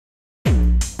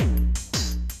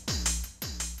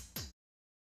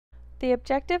The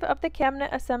objective of the cabinet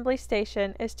assembly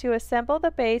station is to assemble the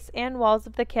base and walls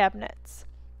of the cabinets.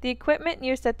 The equipment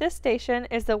used at this station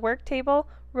is the work table,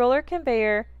 roller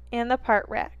conveyor, and the part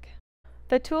rack.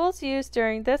 The tools used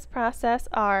during this process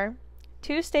are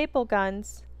 2 staple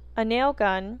guns, a nail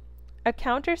gun, a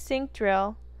countersink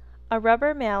drill, a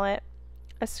rubber mallet,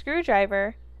 a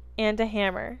screwdriver, and a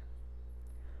hammer.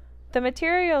 The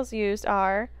materials used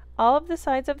are all of the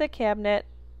sides of the cabinet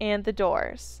and the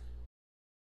doors.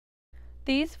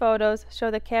 These photos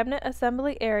show the cabinet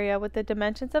assembly area with the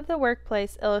dimensions of the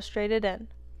workplace illustrated in.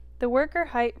 The worker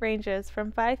height ranges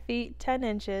from 5 feet 10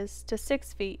 inches to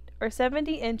 6 feet, or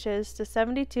 70 inches to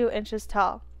 72 inches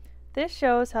tall. This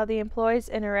shows how the employees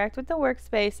interact with the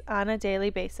workspace on a daily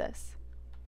basis.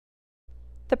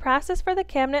 The process for the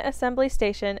cabinet assembly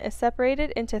station is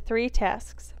separated into 3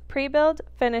 tasks: pre-build,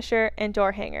 finisher, and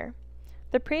door hanger.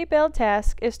 The pre-build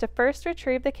task is to first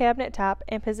retrieve the cabinet top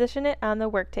and position it on the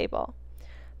work table.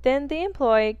 Then the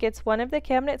employee gets one of the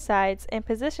cabinet sides and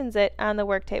positions it on the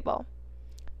work table.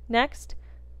 Next,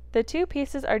 the 2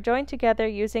 pieces are joined together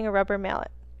using a rubber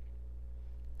mallet.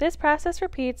 This process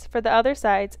repeats for the other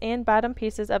sides and bottom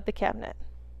pieces of the cabinet.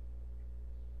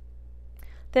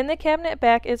 Then the cabinet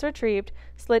back is retrieved,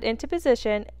 slid into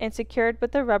position, and secured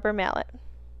with the rubber mallet.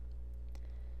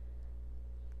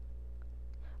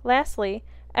 Lastly,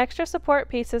 extra support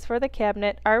pieces for the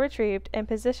cabinet are retrieved and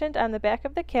positioned on the back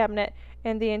of the cabinet,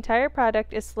 and the entire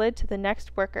product is slid to the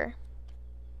next worker.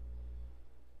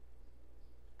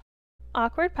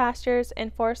 Awkward postures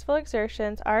and forceful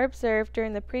exertions are observed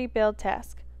during the pre-build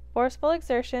task. Forceful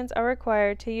exertions are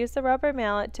required to use the rubber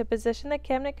mallet to position the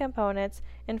cabinet components,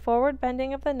 and forward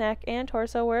bending of the neck and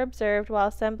torso were observed while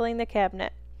assembling the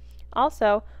cabinet.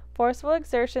 Also, forceful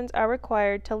exertions are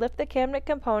required to lift the cabinet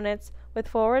components with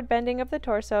forward bending of the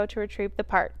torso to retrieve the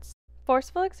parts.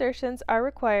 Forceful exertions are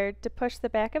required to push the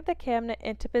back of the cabinet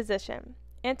into position,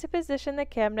 and to position the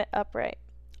cabinet upright.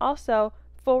 Also,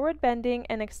 forward bending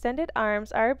and extended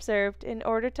arms are observed in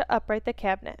order to upright the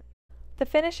cabinet. The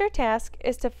finisher task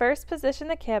is to first position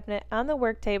the cabinet on the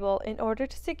work table in order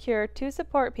to secure 2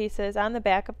 support pieces on the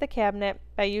back of the cabinet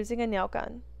by using a nail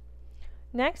gun.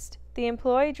 Next, the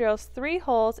employee drills 3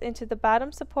 holes into the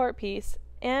bottom support piece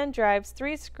and drives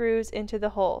 3 screws into the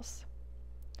holes.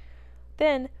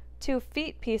 Then, 2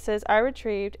 feet pieces are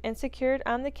retrieved and secured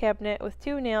on the cabinet with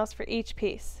 2 nails for each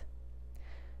piece.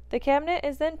 The cabinet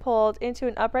is then pulled into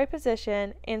an upright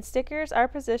position, and stickers are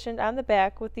positioned on the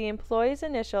back with the employee's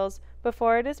initials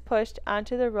before it is pushed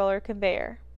onto the roller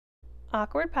conveyor.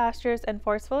 Awkward postures and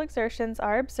forceful exertions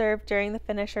are observed during the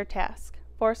finisher task.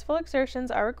 Forceful exertions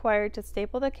are required to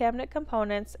staple the cabinet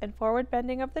components, and forward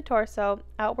bending of the torso,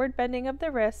 outward bending of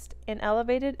the wrist, and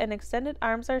elevated and extended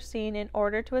arms are seen in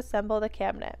order to assemble the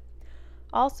cabinet.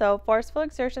 Also, forceful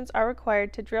exertions are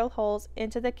required to drill holes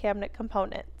into the cabinet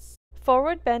components.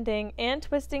 Forward bending and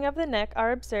twisting of the neck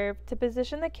are observed to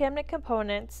position the cabinet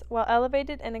components, while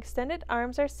elevated and extended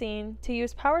arms are seen to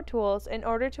use power tools in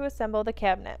order to assemble the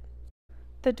cabinet.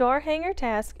 The door hanger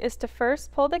task is to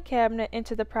first pull the cabinet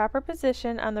into the proper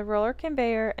position on the roller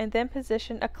conveyor and then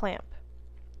position a clamp.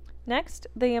 Next,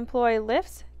 the employee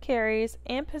lifts, carries,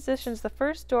 and positions the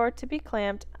first door to be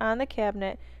clamped on the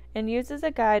cabinet and uses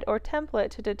a guide or template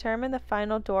to determine the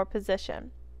final door position.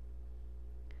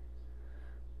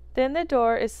 Then the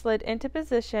door is slid into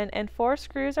position and 4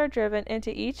 screws are driven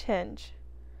into each hinge.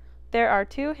 There are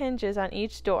 2 hinges on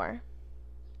each door.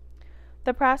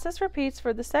 The process repeats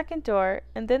for the second door,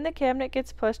 and then the cabinet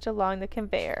gets pushed along the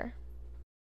conveyor.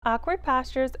 Awkward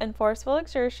postures and forceful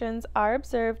exertions are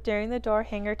observed during the door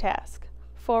hanger task.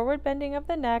 Forward bending of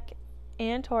the neck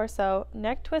and torso,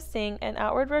 neck twisting, and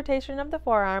outward rotation of the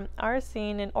forearm are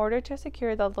seen in order to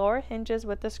secure the lower hinges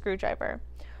with the screwdriver.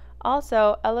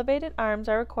 Also, elevated arms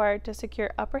are required to secure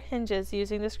upper hinges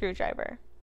using the screwdriver.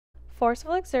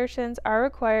 Forceful exertions are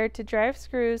required to drive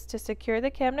screws to secure the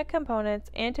cabinet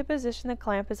components and to position the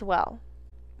clamp as well.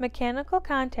 Mechanical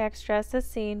contact stress is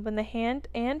seen when the hand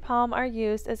and palm are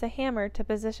used as a hammer to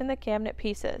position the cabinet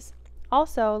pieces.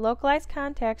 Also, localized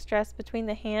contact stress between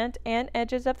the hand and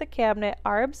edges of the cabinet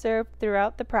are observed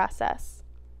throughout the process.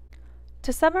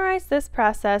 To summarize this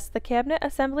process, the cabinet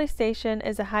assembly station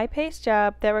is a high-paced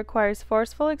job that requires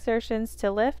forceful exertions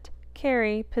to lift,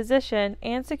 carry, position,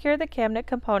 and secure the cabinet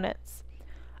components.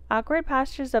 Awkward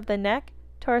postures of the neck,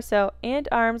 torso, and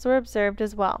arms were observed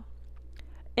as well.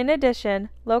 In addition,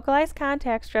 localized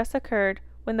contact stress occurred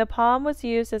when the palm was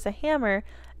used as a hammer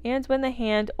and when the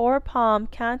hand or palm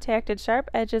contacted sharp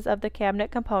edges of the cabinet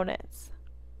components.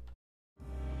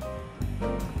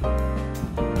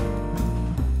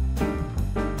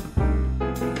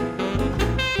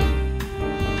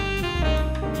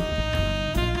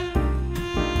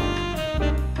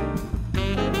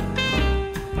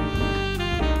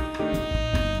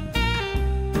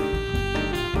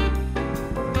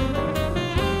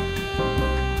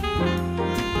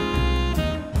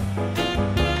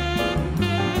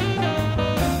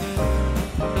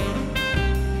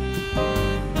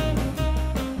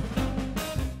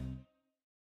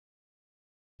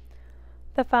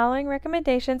 The following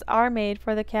recommendations are made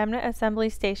for the cabinet assembly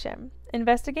station.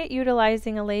 Investigate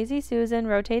utilizing a Lazy Susan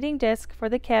rotating disc for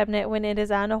the cabinet when it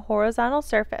is on a horizontal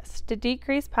surface to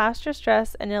decrease posture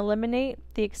stress and eliminate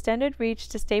the extended reach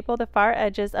to staple the far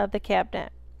edges of the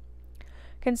cabinet.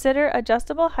 Consider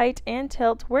adjustable height and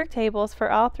tilt work tables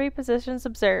for all 3 positions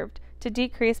observed to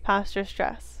decrease posture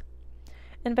stress.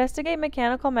 Investigate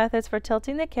mechanical methods for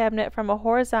tilting the cabinet from a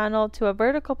horizontal to a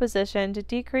vertical position to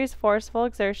decrease forceful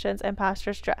exertions and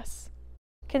posture stress.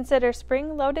 Consider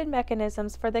spring-loaded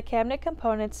mechanisms for the cabinet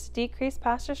components to decrease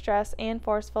posture stress and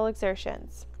forceful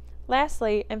exertions.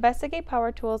 Lastly, investigate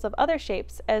power tools of other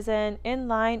shapes, as in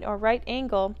inline or right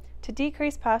angle, to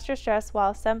decrease posture stress while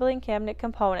assembling cabinet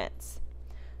components.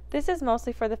 This is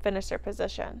mostly for the finisher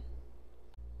position.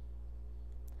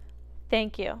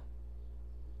 Thank you.